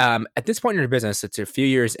 At this point in your business, it's a few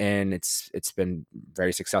years in, it's been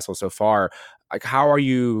very successful so far. Like, how are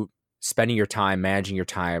you spending your time, managing your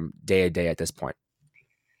time day to day at this point?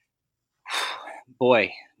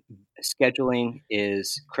 Boy, scheduling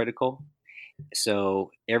is critical.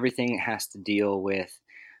 So everything has to deal with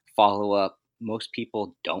follow up. Most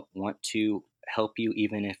people don't want to help you,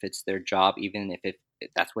 even if it's their job, even if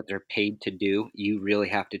that's what they're paid to do. You really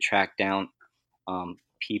have to track down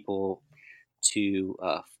people to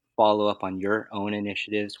follow up on your own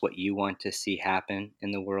initiatives, what you want to see happen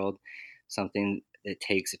in the world, something that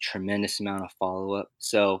takes a tremendous amount of follow up.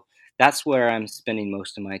 So that's where I'm spending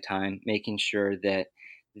most of my time, making sure that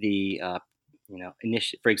the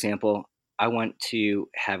for example, I want to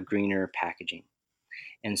have greener packaging.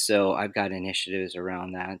 And so I've got initiatives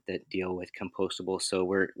around that deal with compostable. So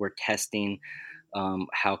we're testing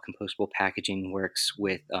how compostable packaging works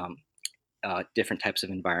with different types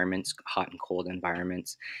of environments, hot and cold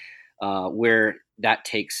environments, where that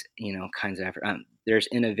takes kinds of effort. There's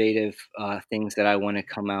innovative things that I want to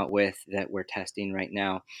come out with that we're testing right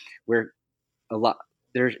now. Where a lot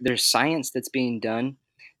there's science that's being done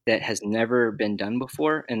that has never been done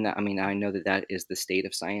before, and I mean I know that that is the state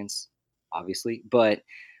of science, obviously, but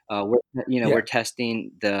we're Yeah.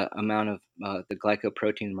 testing the amount of the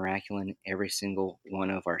glycoprotein miraculin every single one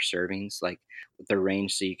of our servings, like the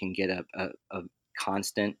range, so you can get a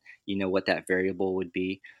constant, what that variable would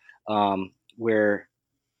be. Where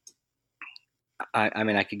I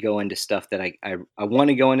mean, I could go into stuff that I want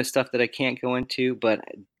to go into stuff that I can't go into, but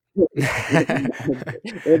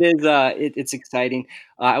it's exciting.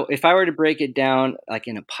 If I were to break it down like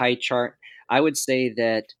in a pie chart, I would say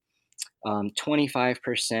that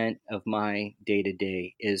 25% of my day to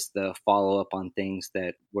day is the follow up on things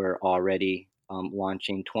that we're already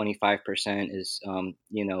launching. 25% is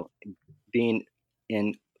being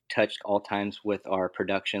in touch all times with our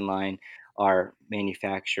production line, our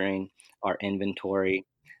manufacturing, our inventory.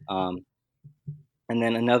 Um, and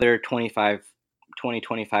then another 25%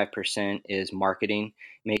 is marketing,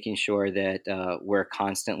 making sure that we're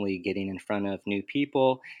constantly getting in front of new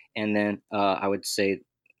people. And then I would say,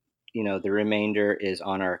 the remainder is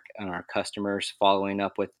on our customers, following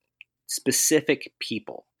up with specific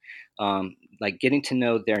people, like getting to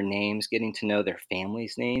know their names, getting to know their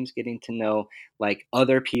families' names, getting to know like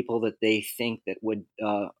other people that they think that would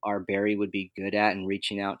our berry would be good at, and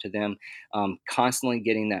reaching out to them. Constantly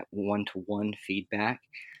getting that one-to-one feedback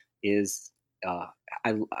is uh,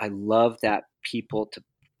 I love that people to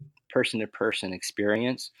person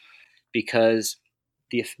experience, because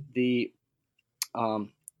the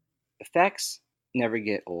um, effects never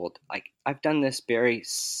get old. Like I've done this berry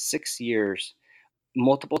 6 years,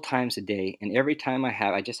 multiple times a day, and every time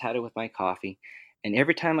I just had it with my coffee, and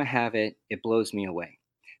every time I have it, it blows me away.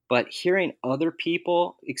 But hearing other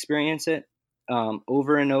people experience it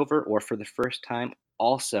over and over, or for the first time,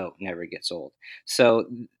 also never gets old. So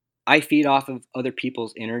I feed off of other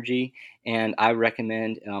people's energy, and I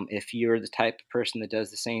recommend, if you're the type of person that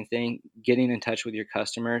does the same thing, getting in touch with your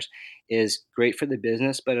customers is great for the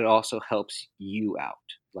business, but it also helps you out,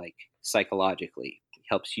 like psychologically,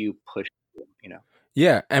 helps you push, you know.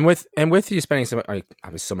 Yeah, and with you spending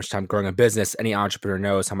obviously so much time growing a business, any entrepreneur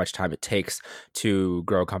knows how much time it takes to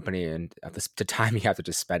grow a company, and the time you have to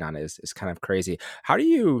just spend on it is kind of crazy. How do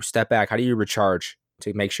you step back? How do you recharge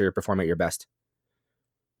to make sure you're performing at your best?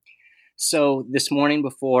 So this morning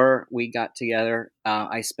before we got together,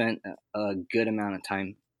 I spent a good amount of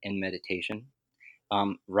time in meditation.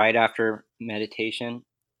 Right after meditation,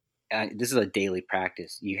 this is a daily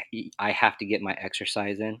practice. I have to get my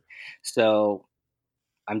exercise in. So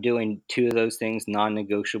I'm doing two of those things,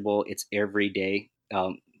 non-negotiable. It's every day,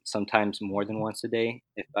 sometimes more than once a day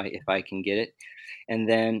if I can get it. And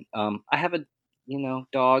then I have a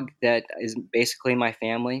dog that is basically my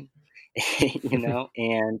family,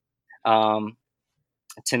 and um,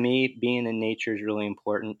 to me, being in nature is really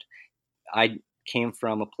important. I came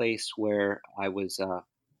from a place where I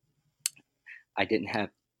didn't have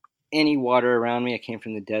any water around me. I came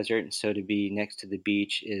from the desert, and so to be next to the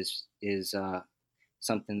beach is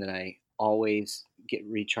something that I always get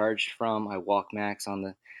recharged from. I walk max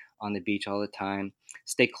on the beach all the time.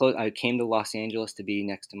 Stay close. I came to Los Angeles to be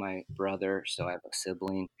next to my brother, so I have a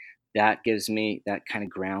sibling. That kind of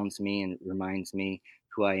grounds me and reminds me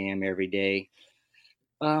who I am every day.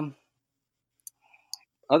 Um,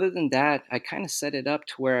 Other than that, I kind of set it up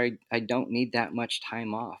to where I don't need that much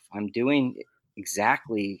time off. I'm doing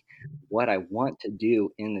exactly what I want to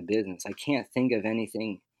do in the business. I can't think of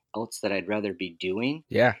anything else that I'd rather be doing.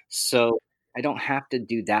 Yeah. So I don't have to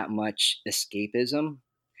do that much escapism.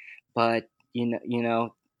 But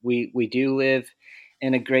we do live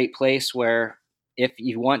in a great place where if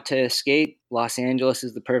you want to escape, Los Angeles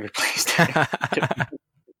is the perfect place to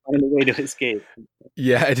find a way to escape.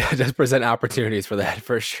 Yeah, it does present opportunities for that,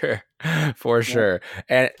 for sure, for Yeah. sure.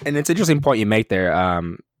 And it's an interesting point you make there.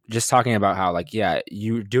 Just talking about how, like, yeah,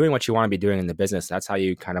 you doing what you want to be doing in the business. That's how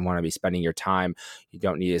you kind of want to be spending your time. You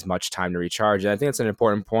don't need as much time to recharge. And I think it's an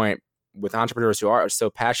important point with entrepreneurs who are so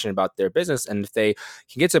passionate about their business, and if they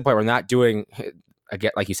can get to the point where not doing,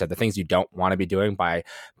 again, like you said, the things you don't want to be doing by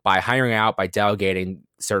hiring out, by delegating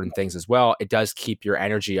certain things as well, it does keep your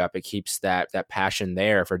energy up. It keeps that passion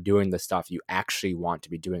there for doing the stuff you actually want to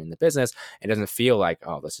be doing in the business. It doesn't feel like,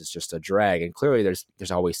 oh, this is just a drag. And clearly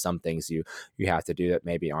there's always some things you have to do that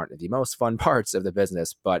maybe aren't the most fun parts of the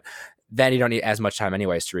business, but then you don't need as much time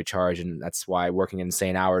anyways to recharge. And that's why working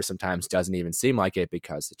insane hours sometimes doesn't even seem like it,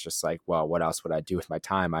 because it's just like, well, what else would I do with my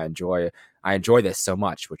time? I enjoy this so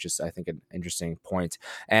much, which is, I think, an interesting point.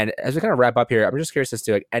 And as we kind of wrap up here, I'm just curious as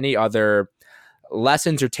to, like, any other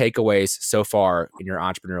lessons or takeaways so far in your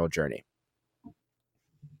entrepreneurial journey.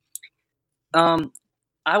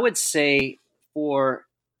 I would say for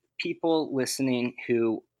people listening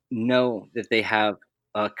who know that they have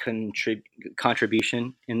a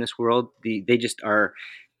contribution in this world, they just are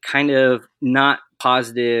kind of not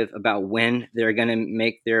positive about when they're going to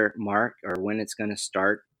make their mark or when it's going to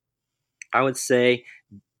start. I would say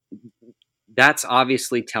that's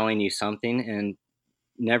obviously telling you something, and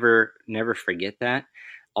never forget that.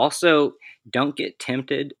 Also, don't get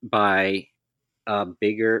tempted by a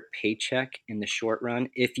bigger paycheck in the short run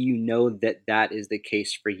if you know that that is the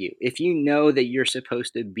case for you. If you know that you're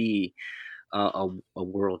supposed to be a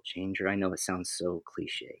world changer, I know it sounds so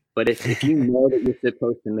cliche, but if you know that you're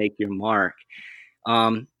supposed to make your mark,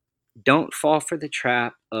 um, don't fall for the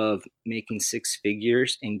trap of making six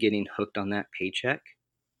figures and getting hooked on that paycheck.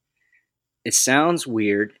 It sounds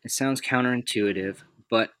weird, it sounds counterintuitive,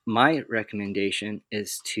 but my recommendation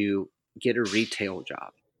is to get a retail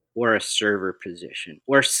job or a server position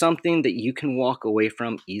or something that you can walk away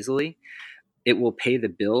from easily. It will pay the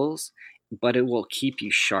bills, but it will keep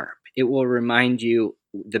you sharp. It will remind you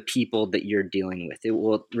the people that you're dealing with. It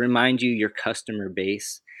will remind you your customer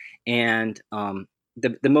base. And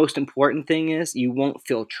the most important thing is you won't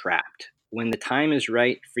feel trapped. When the time is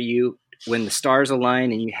right for you, when the stars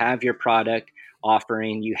align and you have your product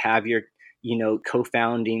offering, you have your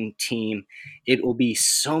co-founding team, it will be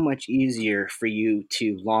so much easier for you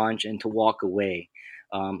to launch and to walk away.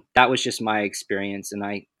 That was just my experience, and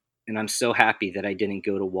I'm so happy that I didn't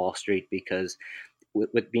go to Wall Street, because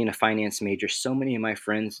with being a finance major, so many of my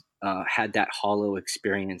friends had that hollow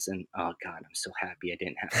experience, and oh God, I'm so happy I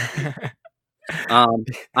didn't have to. I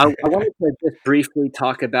wanted to just briefly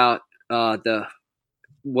talk about the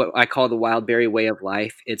what I call the Wildberry way of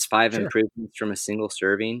life. It's five Sure. improvements from a single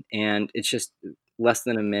serving, and it's just less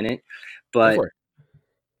than a minute. Go But for it.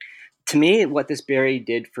 to me, what this berry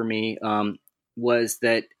did for me was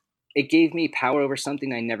that it gave me power over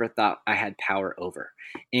something I never thought I had power over.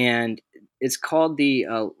 And it's called the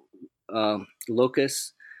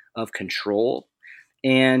locus of control.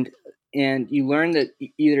 And you learn that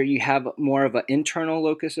either you have more of an internal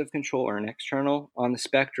locus of control or an external on the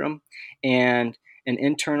spectrum. And an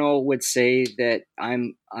internal would say that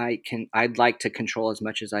I'd like to control as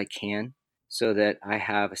much as I can so that I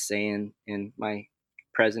have a say in my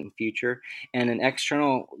present and future. And an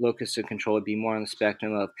external locus of control would be more on the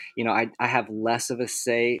spectrum of, I have less of a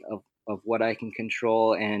say of what I can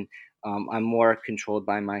control, and I'm more controlled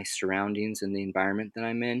by my surroundings and the environment that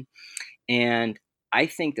I'm in. And I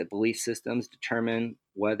think that belief systems determine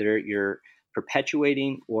whether you're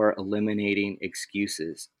perpetuating or eliminating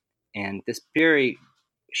excuses. And this theory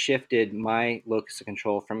shifted my locus of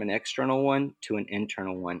control from an external one to an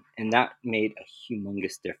internal one. And that made a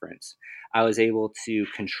humongous difference. I was able to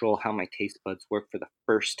control how my taste buds work for the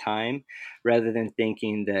first time, rather than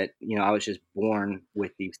thinking that, I was just born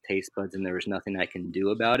with these taste buds and there was nothing I can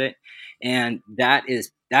do about it. And that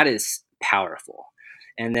is powerful.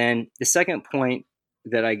 And then the second point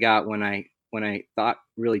that I got when I thought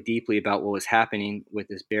really deeply about what was happening with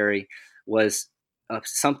this berry was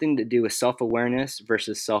something to do with self-awareness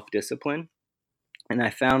versus self-discipline. And I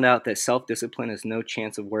found out that self-discipline is no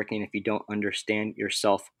chance of working if you don't understand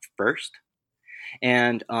yourself first.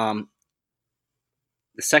 And the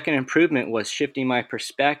second improvement was shifting my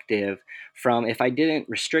perspective from, if I didn't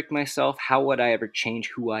restrict myself, how would I ever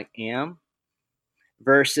change who I am?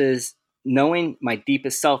 Versus knowing my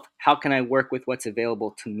deepest self, how can I work with what's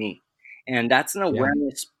available to me? And that's an Yeah.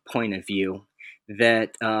 awareness point of view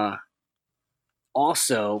that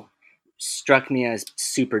also struck me as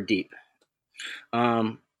super deep.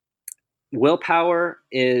 Willpower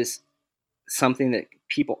is something that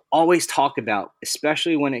people always talk about,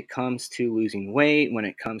 especially when it comes to losing weight, when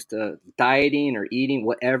it comes to dieting or eating,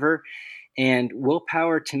 whatever. And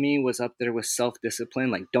willpower to me was up there with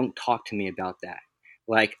self-discipline. Like, don't talk to me about that.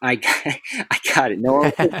 Like, I got it. No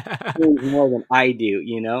one knows more than I do,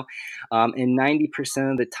 you know? And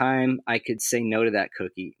 90% of the time I could say no to that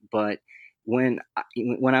cookie. But when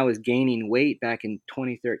I was gaining weight back in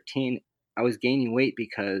 2013, I was gaining weight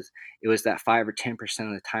because it was that 5 or 10%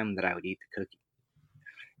 of the time that I would eat the cookie.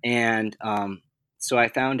 And so I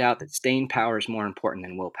found out that staying power is more important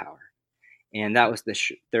than willpower. And that was the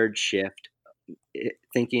third shift,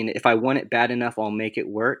 thinking if I want it bad enough, I'll make it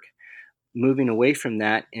work. Moving away from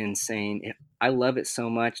that and saying, if I love it so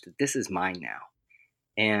much that this is mine now.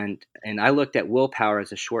 And I looked at willpower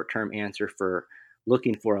as a short-term answer for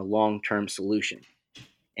looking for a long-term solution.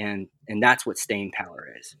 And that's what staying power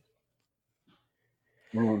is.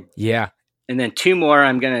 Yeah. And then two more,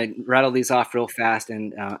 I'm going to rattle these off real fast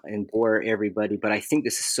and bore everybody, but I think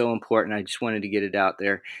this is so important. I just wanted to get it out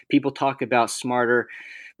there. People talk about smarter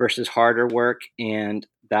versus harder work, and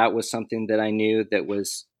that was something that I knew that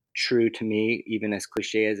was true to me, even as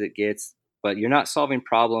cliche as it gets. But you're not solving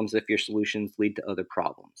problems if your solutions lead to other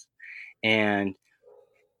problems. And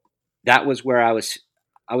that was where I was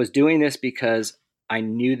doing this because I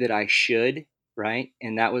knew that I should, right?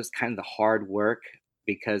 And that was kind of the hard work,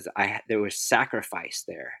 because there was sacrifice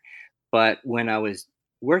there. But when I was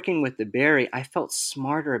working with the berry, I felt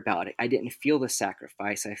smarter about it. I didn't feel the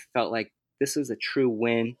sacrifice. I felt like this is a true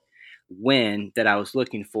win that I was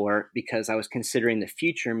looking for, because I was considering the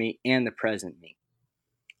future me and the present me.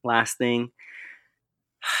 Last thing,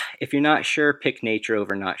 if you're not sure, pick nature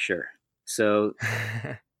over not sure. So,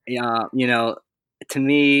 to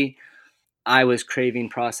me, I was craving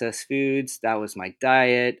processed foods. That was my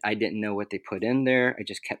diet. I didn't know what they put in there. I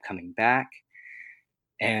just kept coming back.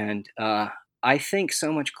 And I think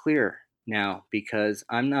so much clearer now, because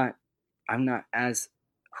I'm not as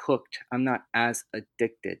hooked. I'm not as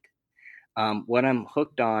addicted. What I'm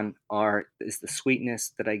hooked on is the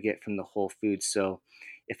sweetness that I get from the whole food. So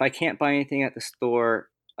if I can't buy anything at the store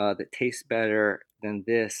that tastes better than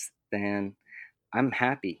this, then I'm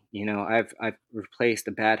happy. I've replaced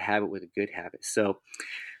a bad habit with a good habit. So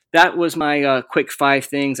that was my quick 5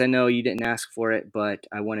 things. I know you didn't ask for it, but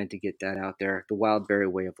I wanted to get that out there. The wild berry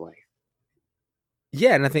way of life.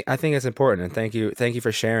 Yeah, and I think it's important. And thank you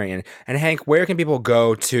for sharing. And Hank, where can people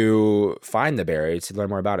go to find the berry to learn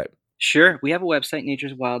more about it? Sure. We have a website,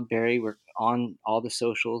 Nature's Wild Berry. We're on all the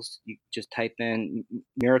socials. You just type in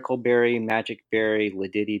Miracle Berry, Magic Berry,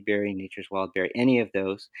 Ladidi Berry, Nature's Wild Berry, any of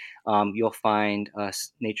those. You'll find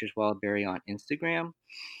us, Nature's Wild Berry, on Instagram,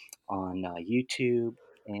 on YouTube,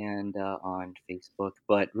 and on Facebook.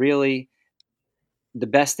 But really, the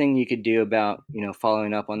best thing you could do about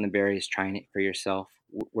following up on the berry is trying it for yourself.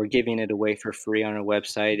 We're giving it away for free on our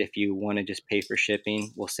website. If you want to just pay for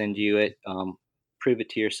shipping, we'll send you it. Prove it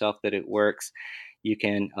to yourself that it works. You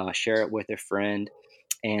can share it with a friend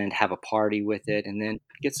and have a party with it, and then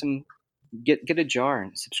get a jar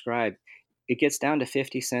and subscribe. It gets down to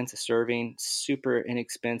 50 cents a serving, super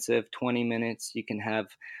inexpensive. 20 minutes, you can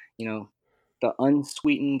have the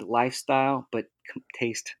unsweetened lifestyle, but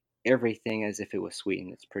taste everything as if it was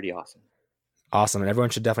sweetened. It's pretty awesome. Awesome. And everyone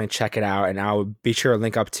should definitely check it out. And I'll be sure to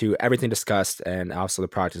link up to everything discussed and also the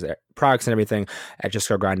products and everything at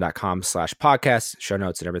justgogrind.com/podcast. Show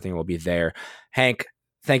notes and everything will be there. Hank,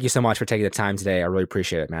 thank you so much for taking the time today. I really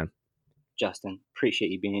appreciate it, man. Justin,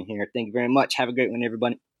 appreciate you being here. Thank you very much. Have a great one,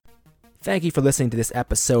 everybody. Thank you for listening to this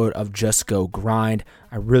episode of Just Go Grind.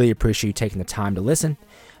 I really appreciate you taking the time to listen.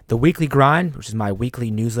 The Weekly Grind, which is my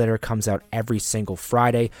weekly newsletter, comes out every single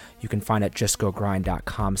Friday. You can find it at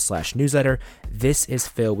justgogrind.com/newsletter. This is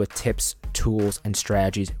filled with tips, tools, and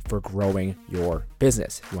strategies for growing your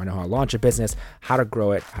business. If you want to know how to launch a business, how to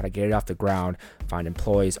grow it, how to get it off the ground, find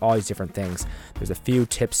employees, all these different things. There's a few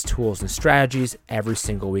tips, tools, and strategies every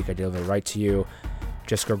single week I deliver right to you.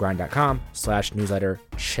 justgogrind.com/newsletter.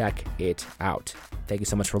 Check it out. Thank you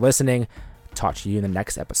so much for listening. Talk to you in the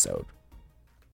next episode.